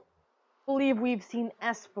don't believe we've seen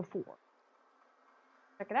S before.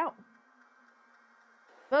 Check it out.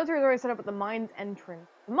 The military is already set up at the mine's entrance.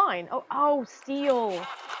 The mine? Oh, steel!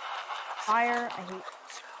 Fire, I hate...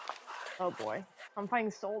 Oh boy. I'm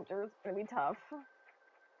fighting soldiers. It's gonna be tough.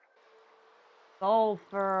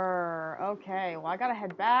 Sulfur. Okay, well I gotta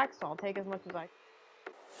head back, so I'll take as much as I can.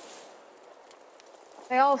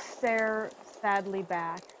 They all stare sadly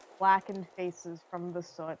back, blackened faces from the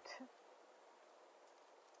soot.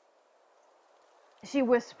 She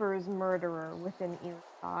whispers murderer within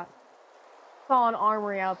earshot. Saw an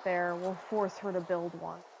armory out there, will force her to build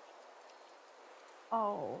one.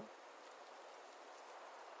 Oh.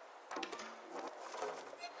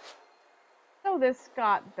 So this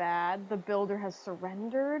got bad. The builder has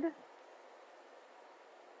surrendered.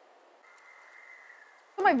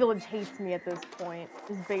 So my village hates me at this point,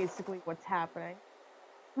 is basically what's happening.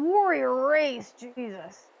 Warrior race,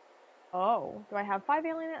 Jesus. Oh, do I have 5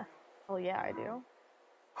 alien? Oh yeah, I do.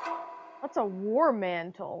 What's a war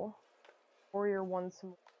mantle? Warrior wants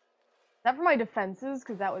some. Is that for my defenses?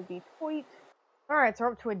 Because that would be toit. Alright, so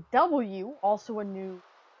we're up to a W, also a new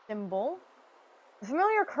symbol. The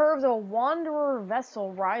familiar curves of a wanderer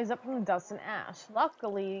vessel rise up from the dust and ash.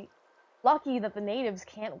 Lucky that the natives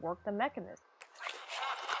can't work the mechanism.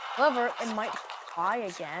 However, it might fly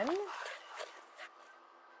again?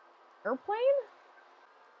 Airplane?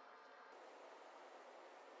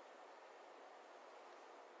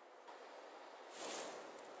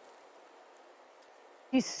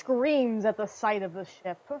 She screams at the sight of the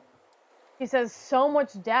ship. She says so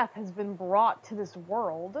much death has been brought to this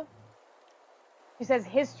world. She says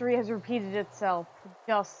history has repeated itself,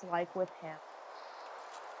 just like with him.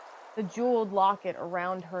 The jeweled locket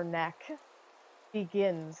around her neck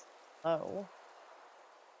begins low.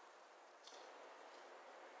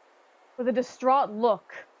 With a distraught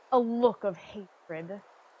look, a look of hatred,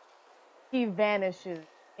 she vanishes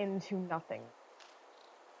into nothing.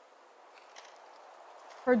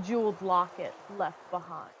 Her jeweled locket left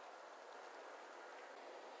behind.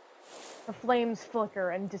 The flames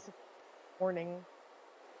flicker and disappear. Warning.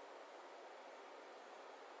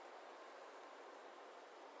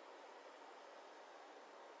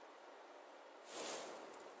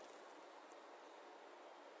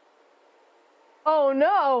 Oh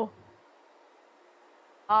no!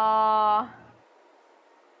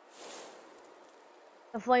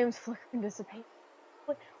 The flames flicker and dissipate.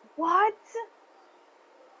 What?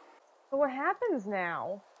 So what happens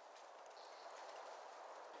now?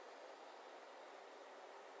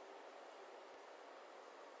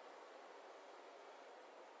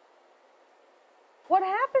 What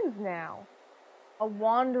happens now? A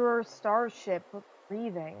wanderer starship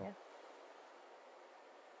breathing.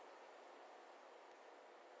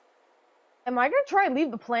 Am I gonna try and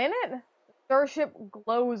leave the planet? The starship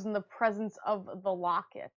glows in the presence of the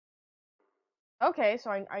locket. Okay, so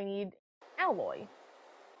I need alloy.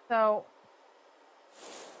 So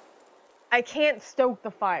I can't stoke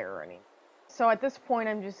the fire anymore. So at this point,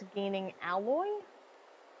 I'm just gaining alloy.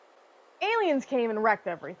 Aliens came and wrecked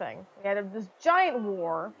everything. We had this giant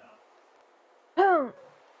war.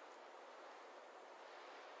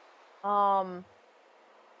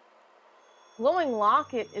 Glowing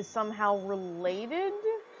locket is somehow related.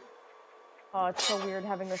 Oh, it's so weird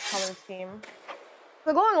having this color scheme.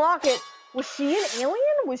 The glowing locket, was she an alien?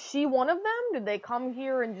 Was she one of them? Did they come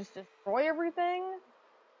here and just destroy everything?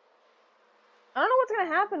 I don't know what's gonna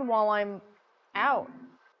happen while I'm out.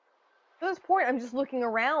 At this point, I'm just looking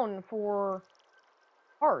around for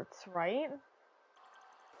parts, right?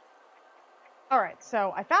 Alright,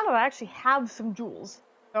 so I found out I actually have some jewels.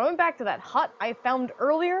 Going back to that hut I found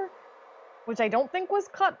earlier, which I don't think was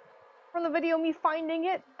cut from the video me finding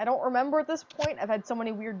it. I don't remember at this point. I've had so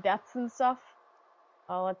many weird deaths and stuff.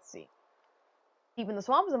 Let's see. Deep in the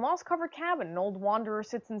swamp is a moss-covered cabin. An old wanderer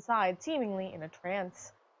sits inside, seemingly in a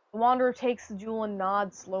trance. The wanderer takes the jewel and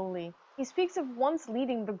nods slowly. He speaks of once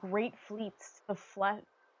leading the great fleets to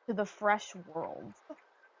the fresh worlds.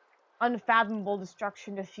 Unfathomable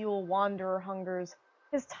destruction to fuel wanderer hungers.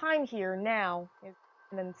 His time here, now, is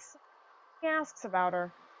immense. He asks about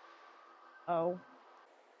her. Oh.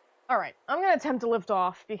 Alright, I'm gonna attempt to lift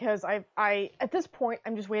off, because at this point,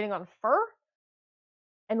 I'm just waiting on fur.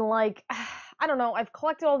 And, like, I don't know, I've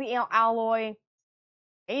collected all the alloy,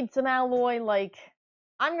 made some alloy, like,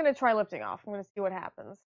 I'm gonna try lifting off. I'm gonna see what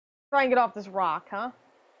happens. Try and get off this rock, huh?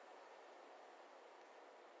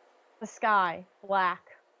 The sky,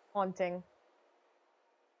 black, haunting.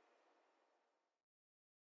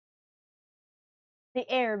 The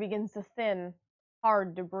air begins to thin,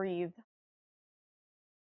 hard to breathe.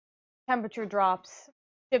 Temperature drops.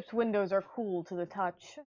 Ship's windows are cool to the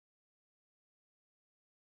touch.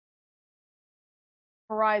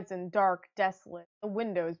 Horizon dark, desolate. The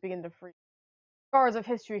windows begin to freeze. Scars of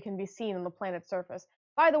history can be seen on the planet's surface.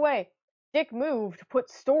 By the way, Dick moved to put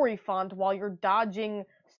story font while you're dodging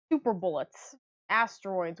super bullets,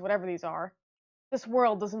 asteroids, whatever these are. This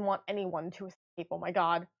world doesn't want anyone to escape, oh my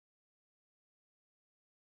god.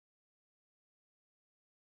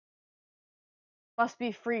 Must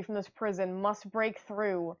be free from this prison, must break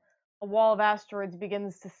through. A wall of asteroids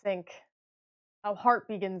begins to sink. A heart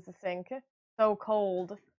begins to sink. So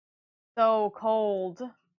cold. So cold.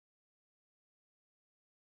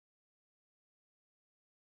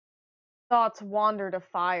 Thoughts wander to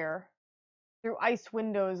fire. Through ice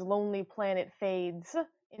windows, lonely planet fades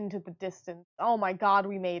into the distance. Oh my god,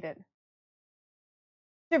 we made it.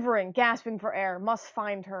 Shivering, gasping for air, must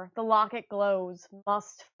find her. The locket glows,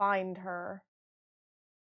 must find her.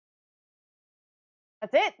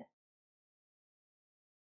 That's it?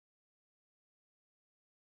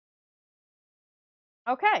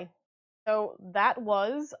 Okay. So that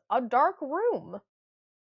was a dark room.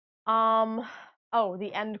 Oh,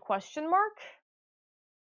 the end question mark?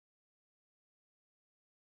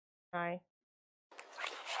 Right.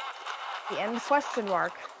 The end question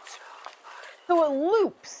mark. So it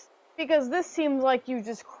loops, because this seems like you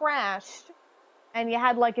just crashed, and you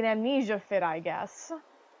had like an amnesia fit, I guess.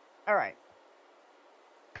 Alright.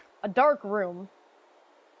 A dark room.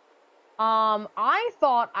 I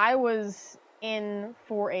thought I was in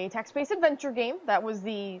for a text-based adventure game. That was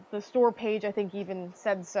the store page, I think, even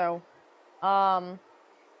said so. You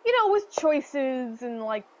know, with choices and,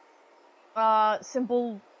 like,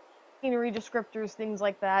 simple scenery descriptors, things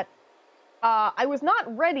like that. I was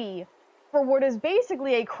not ready for what is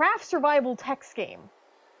basically a craft survival text game.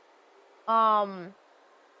 Not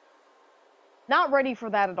ready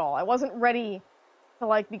for that at all. I wasn't ready to,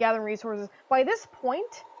 like, be gathering resources. By this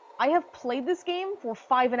point, I have played this game for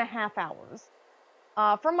 5.5 hours.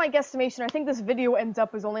 From my guesstimation, I think this video ends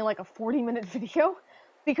up as only like a 40-minute video,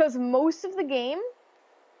 because most of the game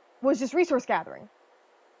was just resource gathering.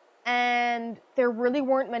 And there really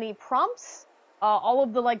weren't many prompts. All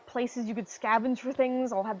of the, like, places you could scavenge for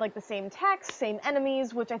things all had, like, the same text, same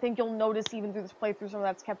enemies, which I think you'll notice even through this playthrough, some of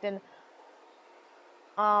that's kept in.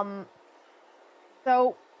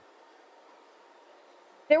 So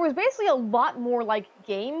there was basically a lot more, like,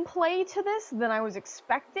 gameplay to this than I was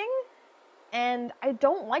expecting, and I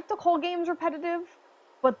don't like to call games repetitive,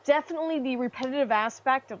 but definitely the repetitive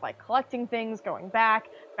aspect of, like, collecting things, going back,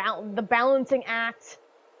 the balancing act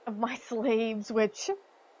of my slaves, which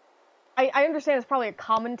I understand is probably a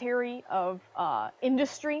commentary of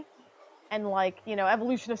industry and, like, you know,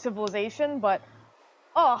 evolution of civilization, but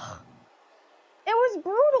ugh, it was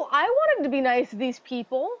brutal. I wanted to be nice to these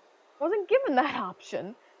people. Wasn't given that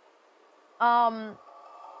option.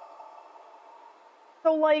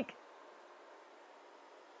 So, like,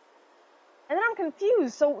 and then I'm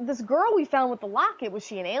confused. So this girl we found with the locket, was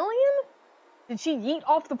she an alien? Did she yeet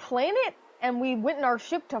off the planet? and we went in our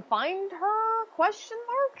ship to find her, question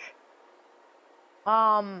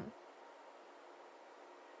mark?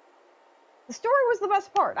 The story was the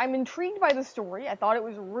best part. I'm intrigued by the story. I thought it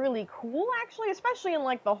was really cool, actually, especially in,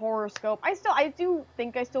 like, the horror scope. I do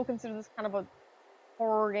think I still consider this kind of a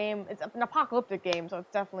horror game. It's an apocalyptic game, so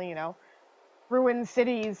it's definitely, you know, ruined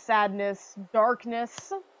cities, sadness,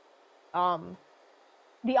 darkness. The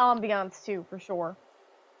ambiance, too, for sure.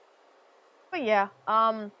 But yeah,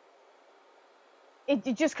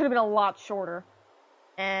 it just could have been a lot shorter.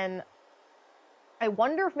 And I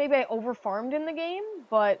wonder if maybe I overfarmed in the game,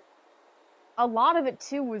 but a lot of it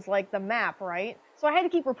too was like the map, right? So I had to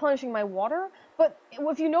keep replenishing my water, but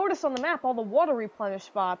if you notice on the map, all the water replenish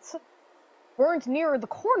spots weren't near the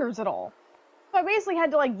corners at all. So I basically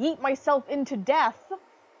had to like yeet myself into death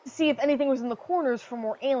to see if anything was in the corners for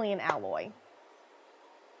more alien alloy.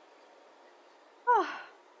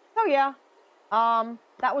 So yeah,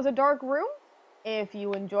 that was a dark room. If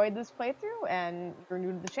you enjoyed this playthrough and you're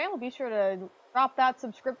new to the channel, be sure to drop that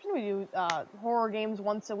subscription. We do horror games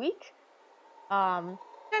once a week.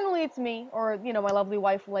 Generally it's me, or, you know, my lovely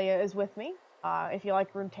wife Leia is with me. If you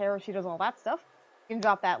like Runeterra, she does all that stuff. You can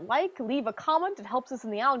drop that like, leave a comment, it helps us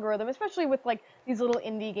in the algorithm, especially with, like, these little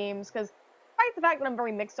indie games, because despite the fact that I'm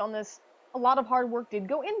very mixed on this, a lot of hard work did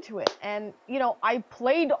go into it, and, you know, I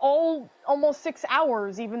played almost 6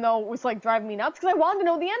 hours, even though it was, like, driving me nuts, because I wanted to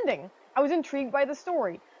know the ending. I was intrigued by the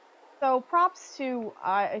story. So, props to,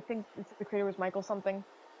 I think the creator was Michael something.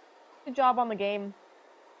 Good job on the game.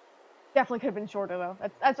 Definitely could have been shorter, though.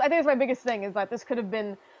 I think that's my biggest thing, is that this could have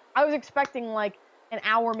been... I was expecting, like, an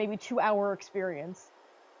hour, maybe 2 hour experience.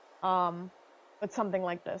 With something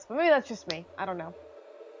like this. But maybe that's just me. I don't know.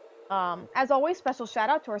 As always, special shout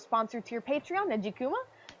out to our sponsor tier Patreon, Nejikuma.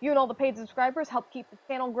 You and all the paid subscribers help keep the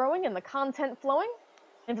channel growing and the content flowing.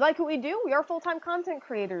 And if you like what we do, we are full-time content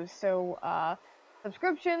creators, so,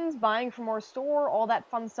 subscriptions, buying from our store, all that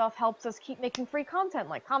fun stuff helps us keep making free content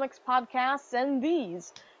like comics, podcasts, and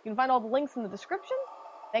these. You can find all the links in the description.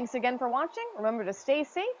 Thanks again for watching. Remember to stay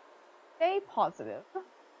safe, stay positive.